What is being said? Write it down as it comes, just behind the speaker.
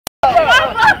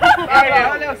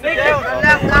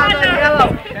Left hand on yellow.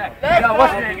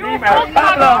 What's your name?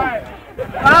 Pablo.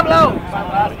 Pablo.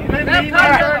 Left hand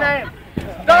surname.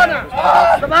 Donna.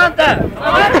 Samantha.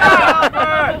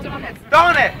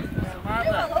 Donna.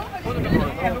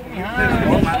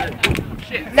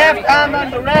 Left hand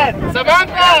on the red.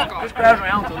 Samantha. Just grab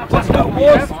around. What's the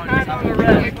worst hand on the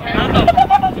red?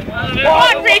 Come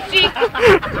on, Richie!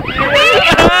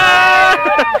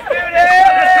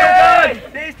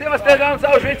 These two are still going,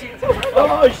 so is Richie.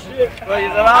 Oh shit. Well,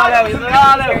 he's all out.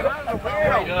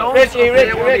 Richie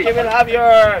will have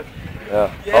your...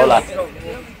 Hold on. You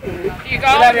go.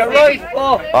 You'll have your right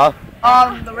foot Huh?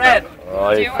 on the red.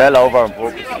 Oh, he fell over on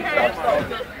purpose.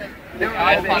 No,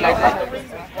 I'm not.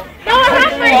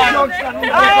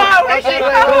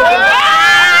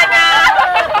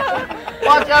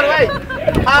 Watch that way.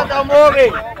 Hand on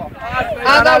Morgan.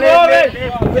 Hand on Morgan.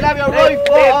 We'll have your right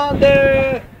foot on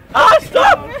the... Ah,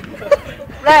 stop!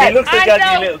 Red. He looks like he has a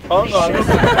little tongue on him.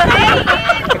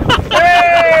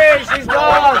 Hey, she's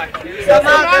gone.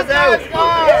 Samantha's out.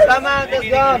 Samantha's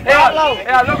gone. Pablo.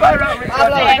 Yeah, look around.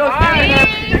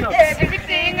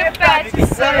 Everything about you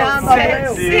so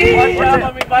sexy.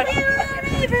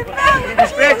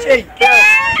 It's Richie.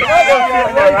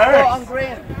 On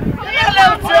green.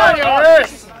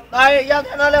 You're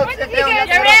not allowed to sit down.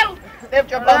 You're out. Lift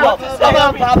your bum up. Come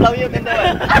on, Pablo, you can do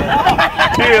it.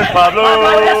 Cheers, Pablo. Come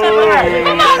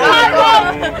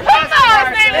on.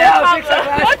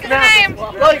 What's his name?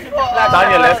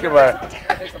 Daniel Escobar.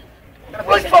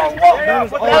 Right foot, walk.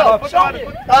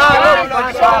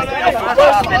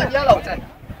 Yellow.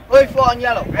 Right foot on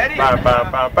yellow. Ready? Bam,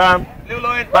 bam, bam, bam. Blue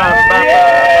line. Bam,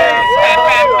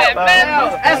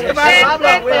 bam, Escobar, Pablo.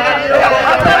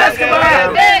 Pablo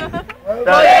Escobar.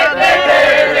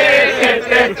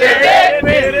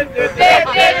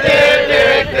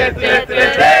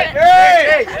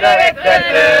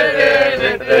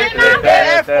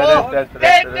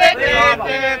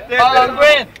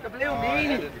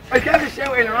 I can't just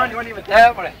shout earlier on, you weren't even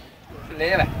there for it.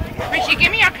 Richie,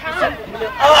 give me your card.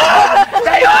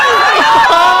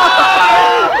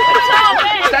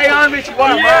 Stay on, Richie,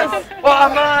 what a man.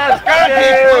 What a man.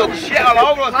 Shit all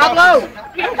over us. Pablo.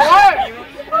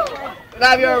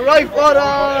 Have your right foot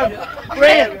on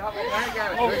green.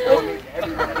 Oh,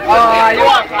 you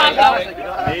Come on, Pablo.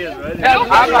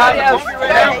 Anybody else?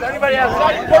 Anybody else?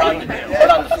 Put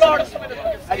on the floor.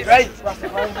 Are you ready?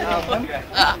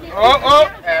 Oh.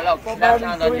 Left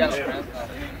hand on yellow.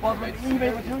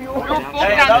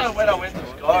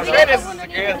 Say this is a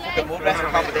girl fucking move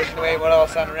wrestling competition the way we're all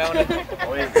standing around it.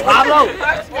 Pablo.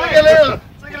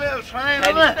 Take a little trying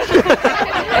on it.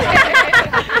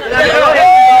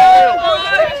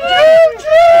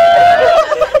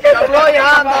 Blow your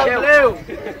hand on blue.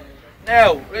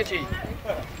 Now, Richie.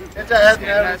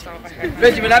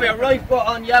 Richie, we'll have your right foot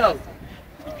on yellow.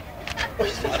 Come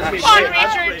on, Richard.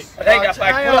 I take that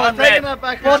back. Put it on red. Put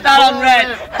that on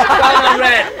red. Put that on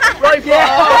red. Right foot on.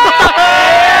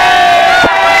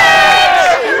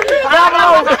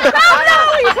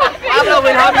 Pablo,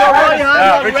 we'll have your right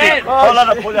hand on red. Hold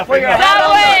on, put that finger.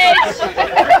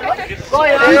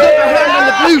 Right hand on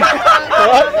the blue.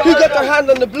 Who got their hand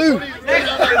on the blue?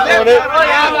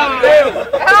 Right hand on blue.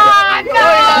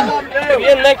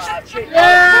 You're next. You're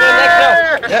next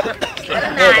now. Yep. What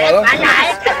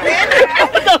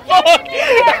the fuck?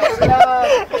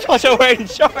 I thought you were wearing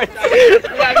shorts. You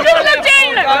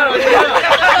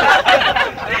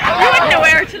wouldn't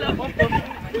wear it to them.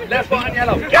 Left foot on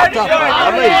yellow.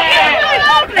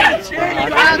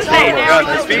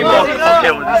 This female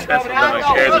okay with this festival and I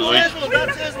share the light.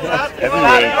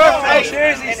 Everywhere.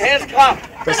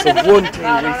 That's the one thing we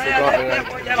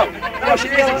forgot.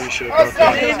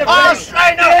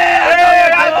 Straight up.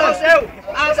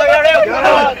 Answer your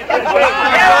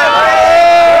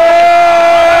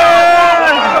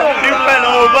You fell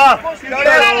over.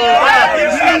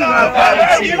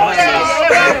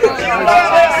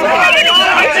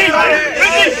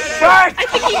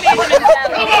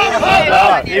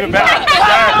 Even better.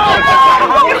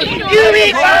 You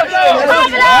need Pablo!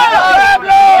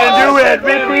 You do it,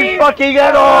 make me fucking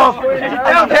get off!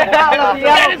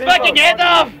 Get his fucking head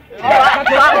off!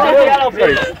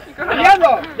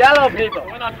 Yellow people.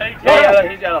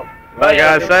 He's yellow. Like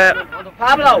I said.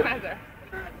 Pablo.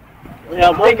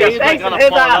 Yeah, monkeys are gonna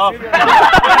fall off.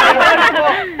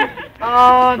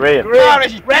 Green.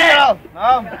 Red.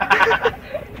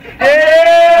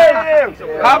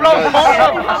 Pablo,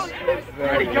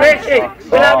 Richie,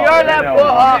 we'll have your left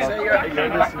foot off.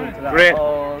 Green.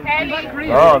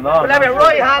 Oh, no. We'll have your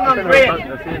right hand on green.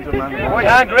 Right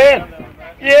hand green.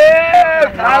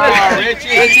 Yeah!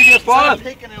 Richie, you fall.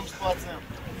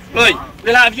 Right,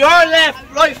 we'll have your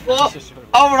left right foot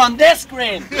over on this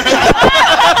green.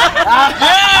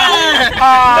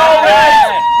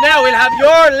 Now we'll have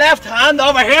your left hand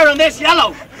over here on this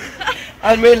yellow.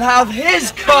 And we'll have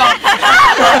his cock.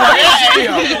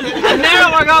 And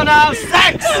now we're going to have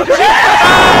sex.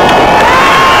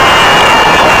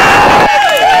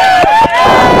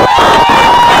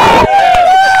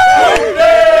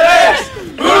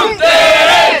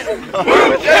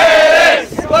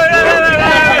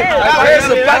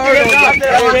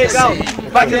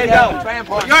 Back to down.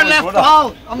 Your left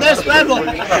ball on this level.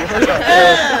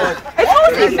 It's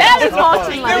only bad as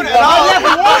watching like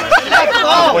Left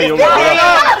ball. Well, you're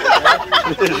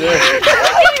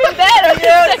even better.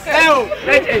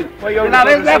 You'll have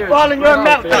his left ball in your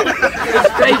mouth.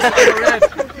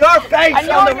 Your face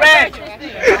on the red.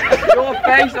 Your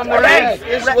face on the red.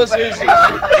 This was easy.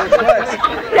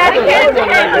 Dedicated to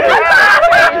him.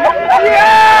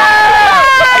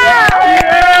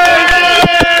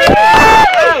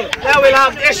 Now we'll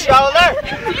have this shoulder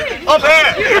up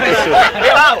here.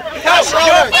 Now, your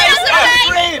face on the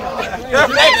green. Your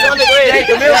face on the green.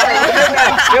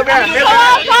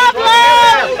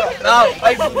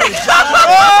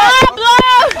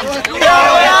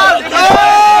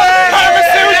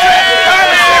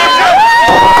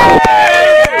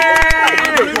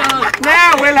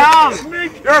 Now we'll have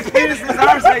your penis is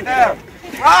ours right there.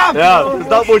 Yeah, there's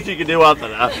not much you can do after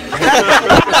that.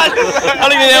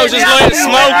 All you can do is just light a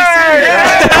smoke.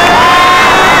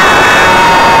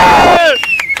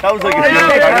 That was like a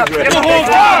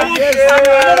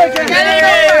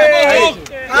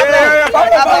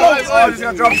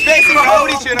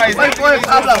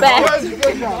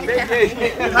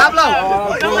Pablo.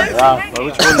 I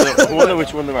wonder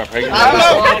which one of them are pregnant.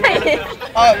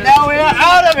 Now we're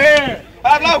out of here.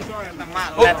 Pablo.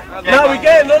 No, we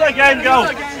get another game go.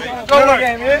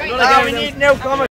 Now we need newcomers.